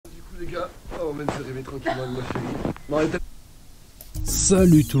Les gars, on va se réveiller tranquillement avec ma chérie.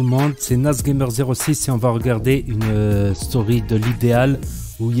 Salut tout le monde, c'est Nas Gamer 06 et on va regarder une story de Lideal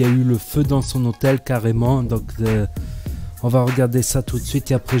où il y a eu le feu dans son hôtel carrément. Donc on va regarder ça tout de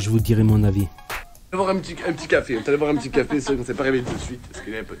suite et après je vous dirai mon avis. On va boire un petit café, on allait boire un petit café, c'est vrai qu'on s'est pas réveillé tout de suite parce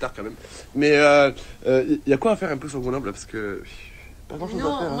qu'il est un peu tard quand même. Mais il y a quoi à faire un peu sur Grenoble là parce que... Pas grand chose à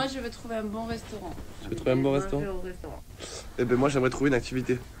faire. Non, moi je veux trouver un bon restaurant. Tu veux trouver un bon restaurant? Eh ben moi j'aimerais trouver une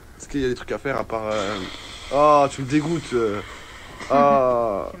activité. Est-ce qu'il y a des trucs à faire à part... Oh, tu me dégoûtes.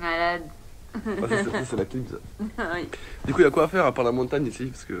 Ah. Je suis malade. Ça, c'est la clim ça. Oui. Du coup il y a quoi à faire à part la montagne ici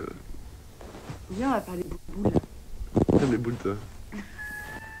parce que... Viens, on va parler boules. T'aimes les boules toi? Je suis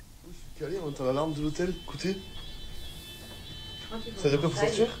calé, on entend l'alarme de l'hôtel, écoutez. Ça veut dire quoi, faut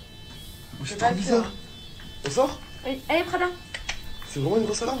sortir? C'est trop bizarre. On sort? Oui, allez Prada. C'est vraiment une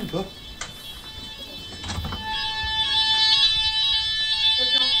grosse alarme ou pas?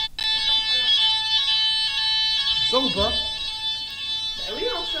 Tu sors ou pas? Bah oui,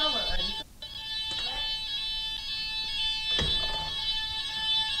 on sort.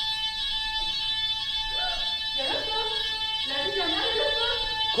 Il y a le feu. La vie de la mère et le feu.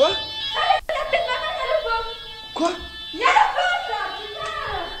 Quoi? La tête de ma mère, il y a le feu. Quoi? Il y a le feu, là,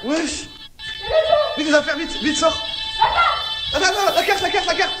 putain. Wesh! Vite les affaires, vite, sors! Attends, la carte, viens! C'est quoi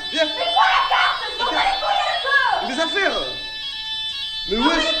la carte? Je m'en bats les couilles, il y a le feu. Les affaires! Mais On va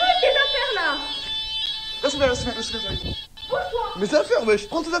les wesh! couilles, tes affaires, là. Laisse-moi, j'arrive. Pousse-toi. Mes affaires, wesh!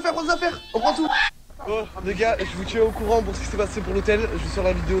 Prends tes affaires, on prend tout! Bon, les gars, je vous tiens au courant pour ce qui s'est passé pour l'hôtel. Je suis sur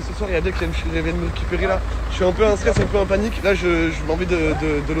la vidéo ce soir, il y a bien qui vient de me récupérer là. Je suis un peu en stress, un peu en panique. Là, je m'en vais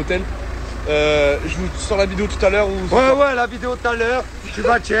de l'hôtel. Je vous sors la vidéo tout à l'heure. Ouais, la vidéo tout à l'heure, tu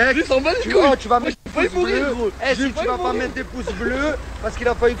vas check. Lui, s'en bat les Tu couilles. vas mettre des Pas pouces bleus. gros. Et si tu vas pas mettre des pouces bleus parce qu'il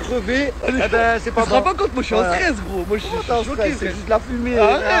a failli crever, eh ben c'est pas Tu te rends bon. pas compte, moi je suis en stress, gros. Moi je suis choqué. C'est juste la fumée.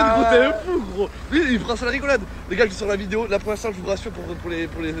 Arrête, gros, t'es un fou, gros. Lui, il prend ça la rigolade. Les gars, je suis sur la vidéo. La première fois, je vous rassure pour la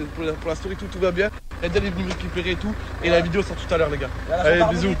story, tout va bien. Lideal est venu me récupérer et tout. Et la vidéo sort tout à l'heure, les gars. Allez,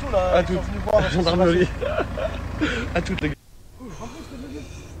 bisous. À toutes. La gendarmerie. À toutes, les gars.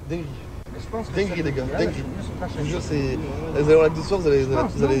 Dinguerie. Dinguerie, les gars. Dinguerie. Je vous jure, c'est. Vous allez voir la vidéo ce soir, vous allez.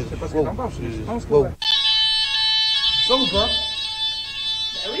 Wow. Tu sors ou pas?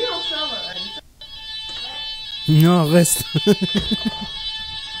 Bah oui, on sort. Non, reste. Il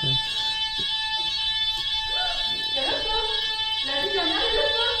y a le feu. La vie de la mère et le feu.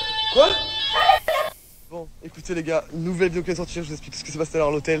 Quoi? Bon, écoutez les gars, nouvelle vidéo qui est sortie, je vous explique ce qui s'est passé à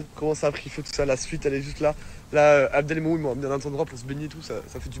l'hôtel, comment ça a pris feu, tout ça, la suite elle est juste là. Là, Abdel et Mowmow ils m'ont amené dans un endroit pour se baigner et tout, ça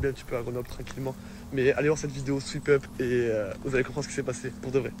fait du bien un petit peu à Grenoble tranquillement. Mais allez voir cette vidéo, sweep up, et vous allez comprendre ce qui s'est passé,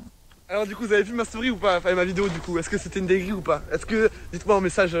 pour de vrai. Alors du coup, vous avez vu ma story ou pas? Enfin ma vidéo du coup, est-ce que c'était une dinguerie ou pas? Est-ce que, dites-moi en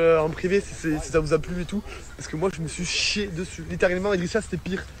message en privé si ça vous a plu et tout. Parce que moi je me suis chié dessus, littéralement YDRISSIA c'était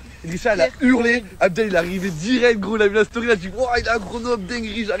pire. YDRISSIA elle a hurlé, Abdel il est arrivé direct gros, il a vu la story, il a dit oh il est à Grenoble,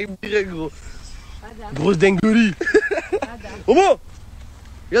 dinguerie, j'arrive direct gros. Grosse dinguerie. Momo,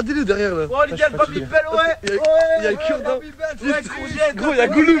 regardez-le derrière là. Oh, Lideal Papy Belle, ouais. Il y a cure-dent. Gros, il y a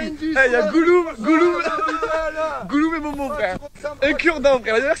Gouloum. Il y a Gouloum et Momo, frère. Un cure-dent,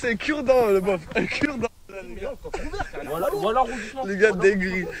 frère. D'ailleurs, c'est un cure-dent, le bof. Un cure-dent. Voilà, Les gars,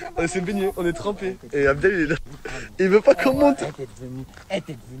 dinguerie. On s'est baigné, on est trempés. Et Abdel, il est là. Il veut pas qu'on monte. t'es venu.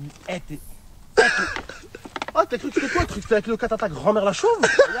 Ah, t'as cru que c'était quoi le truc? C'était avec le 4 à ta grand-mère la chauve?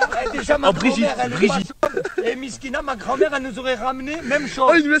 Déjà, ma grand-mère, elle est pas chauve. Et Miskina, ma grand-mère, elle nous aurait ramené, même chose.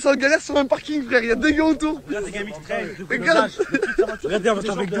 Oh, il nous laisse en galère sur un parking, frère. Il y a des gars autour. Regarde, c'est Gamemixtreize. Regarde. Regardez, on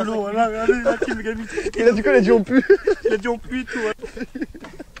va avec de l'eau. Regardez, la team Gamemixtreize. Il a dit quoi? Il a dit on pue. Il a dit on pue et tout.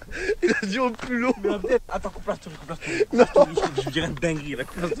 Il a dit on pue l'eau. Attends, coupe la story. Non. Je dirais une dinguerie, là,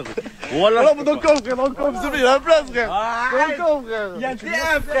 coupe la story. Voilà. Alors, mon encombre, frère, mon encombre, s'il te plaît, il y a la place, frère. Mon encombre, frère. Il y a un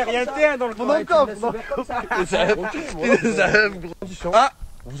T1, frère, il y a un T1 dans le Mon encombre, gros. Ah,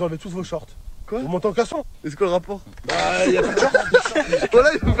 vous enlevez tous vos shorts. Quoi? Vous montez en caleçon. Et c'est quoi le rapport? Bah, il y a plus de shorts. Voilà,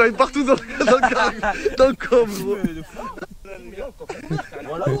 il faut faire partout dans le coffre, gros.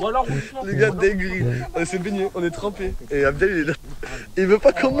 Voilà, Les gars, dinguerie. On s'est baigné, on est trempés. Et Abdel, il est là. Il veut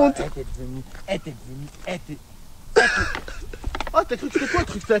pas qu'on monte. t'es venu. Ah, t'as cru que c'était quoi le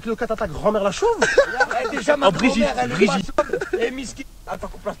truc? C'était avec le 4 à ta grand-mère la chauve? Déjà, ma grand-mère, elle est pas chauve. Et Miskina. Attends,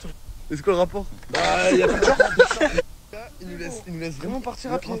 coupe la story. Et c'est quoi le rapport? Bah, il y a plus de shorts. Il nous laisse vraiment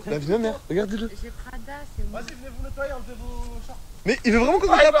partir à pied. La vie de ma mère, regardez-le. J'ai Prada, c'est moi. Vas-y, venez vous nettoyer, enlevez vos shorts. Mais il veut vraiment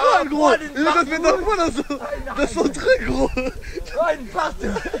qu'on mette la poêle, gros. Il veut qu'on se mette dans le poêle dans son truc, gros. Ah, une pâte.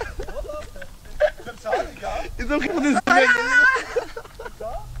 Comme ça, les gars. Ils ont pris pour des émeutes.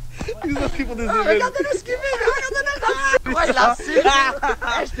 Ils ont pris pour des émeutes. Regardez-le ce qu'il fait, regardez-le. Ouais, il a su.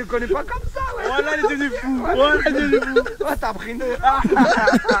 Je te connais pas comme ça, ouais. Voilà, il était des fous. Voilà, il était des fous. Ouais, t'as pris une.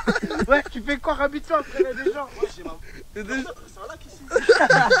 fait quoi, Rabitza, frère? Il y a des gens. Moi, j'ai ma. Et des- C'est un lac ici.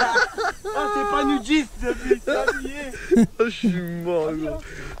 Ah, t'es pas nudiste, depuis, t'es habillé. Oh, je suis mort, gros.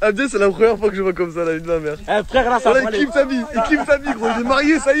 Abdel, c'est la première fois que je vois comme ça, la vie de ma mère. Eh, frère, là, ça va Voilà, il aller. kiffe sa vie, gros. Il est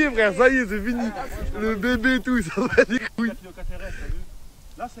marié, ça y est, frère, ça y est, c'est fini. Le bébé et tout, ça va les couilles.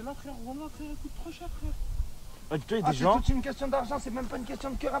 Là, c'est là, frère. Voilà, frère, il coûte trop cher, frère. Ah, dis-toi, il y a des gens. C'est toute une question d'argent, c'est même pas une question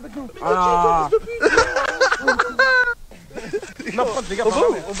de cœur avec nous. Ah. Non, les gars, on va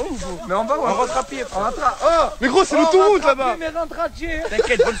où? Mais on va où? On rentre à pied. On rentre à. Oh, mais gros, c'est l'autoroute là-bas. Mais rentre à pied.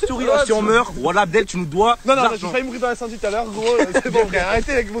 T'inquiète, bonne story. Si on meurt, voilà, Abdel, tu nous dois. Non, j'ai failli mourir dans l'incendie tout à l'heure, gros. C'est bon, frère,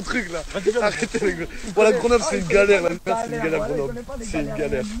 arrêtez avec vos trucs là. Arrêtez avec vos. Voilà, Grenoble, c'est une galère là. C'est une galère, Grenoble. C'est une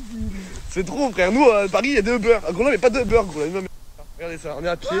galère. C'est trop, frère. Nous, à Paris, il y a 2 Uber. À Grenoble, il n'y a pas de Uber, gros. Regardez ça, on est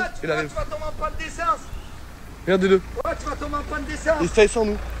à pied. Il arrive. Tu vas tomber en panne d'essence. Regardez-le. Ouais, tu vas tomber en panne d'essence. Il se sans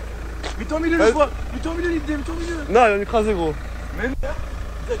nous. Mets-toi au milieu, le fois. Mets-toi au milieu, l'idée, mets-toi au milieu. Non, il va nous écraser, gros. Mais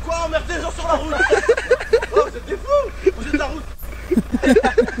c'est quoi emmerder les gens sur la route? Oh, vous êtes des fous. Vous êtes de la route.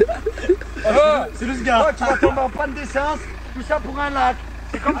 Oh, c'est le gars. Ouais, tu vas tomber en panne d'essence. Tout ça pour un lac.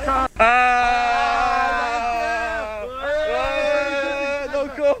 C'est comme ça. Dans le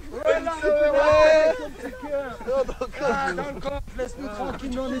coffre. Dans le coffre, laisse-nous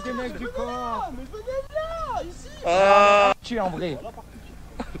tranquille, nous on est des mecs du corps. Mais venez là, ici. Tu es en vrai.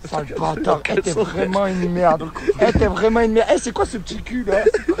 Sale bâtard, elle était vraiment une merde. Elle était vraiment une merde. Eh, c'est quoi ce petit cul là?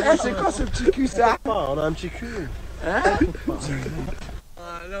 Eh, c'est quoi ce petit cul ça? On a un petit cul. Hein?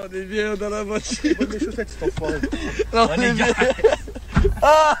 Ah, là, on est bien dans la voiture. Mes chaussettes, c'est enfoiré. Là, on est bien.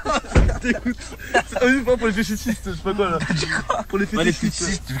 Ah, t'écoutes. C'est une fois pour les fétichistes, je sais pas quoi là. Pour les Les fétichistes.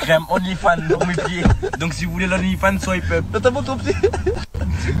 fétichistes, je crée un OnlyFans pour mes pieds. Donc si vous voulez l'OnlyFans, swipe up. Là, t'as bon ton pied?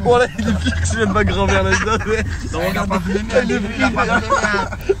 Bon, là, il est fixe, je viens de ma grand-mère là. Non, regarde pas vu les miens, Il est il a pas vu les miens.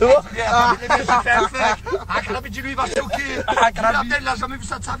 J'ai fait un fuck. Ah, Krabi, dis-lui, il va choquer. Ah, Krabi, il a jamais vu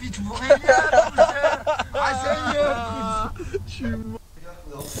ça de sa vie, tu vois rien. Ah, sérieux. Je suis mort.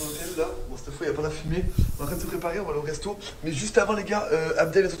 On est rentré dans l'hôtel là. Bon, cette fois, il n'y a pas la fumée. On est en train de se préparer, on va aller au resto. Mais juste avant, les gars,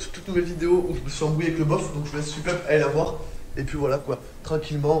 Abdel a sorti une toute nouvelle vidéo où je me suis embrouillé avec le bof. Donc, je vous laisse super aller la voir. Et puis voilà quoi,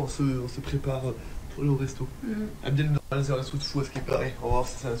 tranquillement, on se prépare pour aller au resto. Abdel nous a un resto de fou à ce qui paraît. On va voir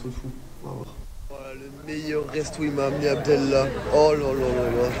si c'est un resto de fou. On va voir. Voilà, le meilleur resto, il m'a amené Abdel là. Oh là là là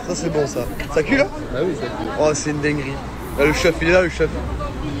là. Ça, c'est bon ça. Ça cuit là? Ah oui, ça cuit. Oh, c'est une dinguerie. Là, le chef, il est là, le chef.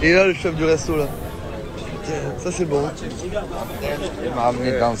 Il est là, le chef du resto là. Putain, ça c'est bon. Il m'a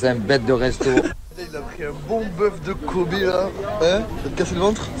amené dans un bête de resto. Il a pris un bon bœuf de Kobe là. Hein? Ça te casse le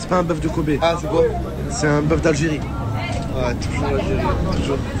ventre? C'est pas un bœuf de Kobe. Ah, c'est quoi? C'est un bœuf d'Algérie. Ouais, toujours l'Algérie,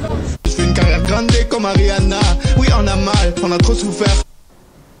 toujours. Je fais une carrière grande comme Ariana. Oui, on a mal, on a trop souffert.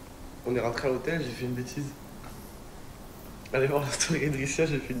 On est rentré à l'hôtel, j'ai fait une bêtise. Allez voir la story YDRISSIA,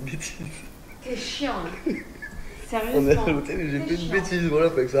 j'ai fait une bêtise. T'es chiant. On est Sérieusement. à l'hôtel et j'ai T'es fait une chiant. bêtise. Voilà,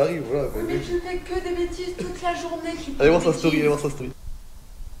 faut que ça arrive. Voilà, faut que- Mais tu fais que des bêtises toute la journée. Allez voir sa story, allez voir sa story.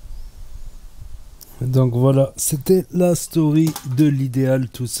 Donc voilà, c'était la story de l'idéal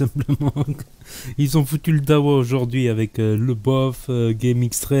tout simplement. Ils ont foutu le dawa aujourd'hui avec le bof,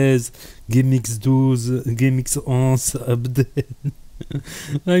 Gamemixtreize, Gamemix12, Gamemix11, Abdel.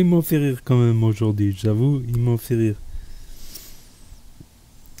 Ah, ils m'ont fait rire quand même aujourd'hui, j'avoue, ils m'ont fait rire.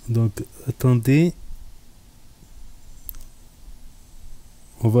 Donc attendez.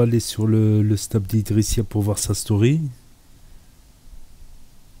 On va aller sur le snap d'YDRISSIA pour voir sa story.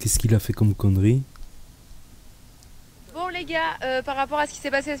 Qu'est-ce qu'il a fait comme connerie? Bon les gars, par rapport à ce qui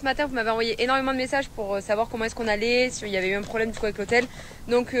s'est passé ce matin, vous m'avez envoyé énormément de messages pour savoir comment est-ce qu'on allait, s'il y avait eu un problème du coup avec l'hôtel.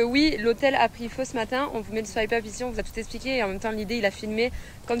 Donc oui, l'hôtel a pris feu ce matin, on vous met le swipe up ici, on vous a tout expliqué et en même temps l'idée il a filmé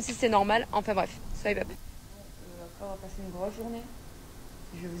comme si c'était normal. Enfin bref, swipe up. Après on va passer une grosse journée.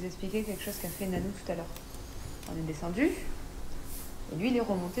 Je vais vous expliquer quelque chose qu'a fait Nanou tout à l'heure. On est descendu et lui il est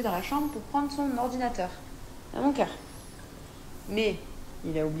remonté dans la chambre pour prendre son ordinateur. À mon cœur. Mais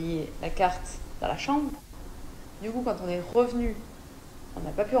il a oublié la carte dans la chambre. Du coup, quand on est revenu, on n'a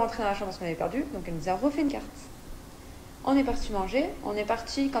pas pu rentrer dans la chambre parce qu'on avait perdu, donc elle nous a refait une carte. On est parti manger, on est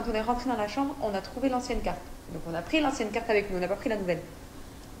parti, quand on est rentré dans la chambre, on a trouvé l'ancienne carte. Donc on a pris l'ancienne carte avec nous, on n'a pas pris la nouvelle.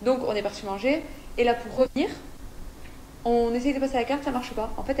 Donc on est parti manger, et là pour revenir, on essaye de passer la carte, ça marche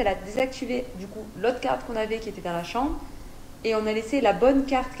pas. En fait, elle a désactivé du coup l'autre carte qu'on avait qui était dans la chambre, et on a laissé la bonne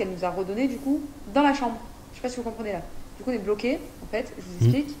carte qu'elle nous a redonnée du coup dans la chambre. Je sais pas si vous comprenez là. Du coup on est bloqué, en fait, je vous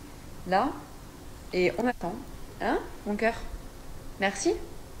explique, là, et on attend. Hein, mon cœur? Merci.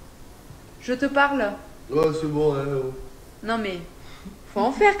 Je te parle. Ouais, c'est bon, ouais. Non mais, faut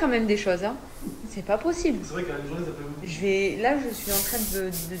en faire quand même des choses, hein. C'est pas possible. C'est vrai qu'à une journée, ça fait beaucoup. Je vais... Là, je suis en train de...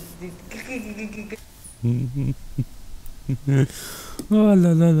 Oh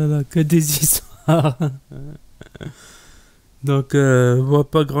là là là là, que des histoires. Donc,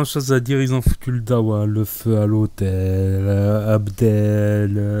 pas grand chose à dire, ils ont foutu le dawa, le feu à l'hôtel,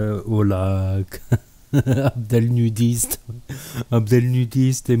 Abdel au lac, Abdel nudiste,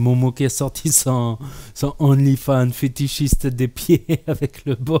 et Momo qui est sorti son OnlyFans fétichiste des pieds avec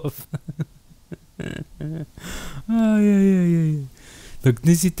le bof. Aïe, aïe, aïe, aïe. Donc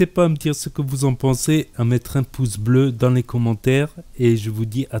n'hésitez pas à me dire ce que vous en pensez, à mettre un pouce bleu dans les commentaires et je vous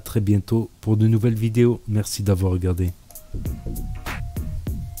dis à très bientôt pour de nouvelles vidéos. Merci d'avoir regardé.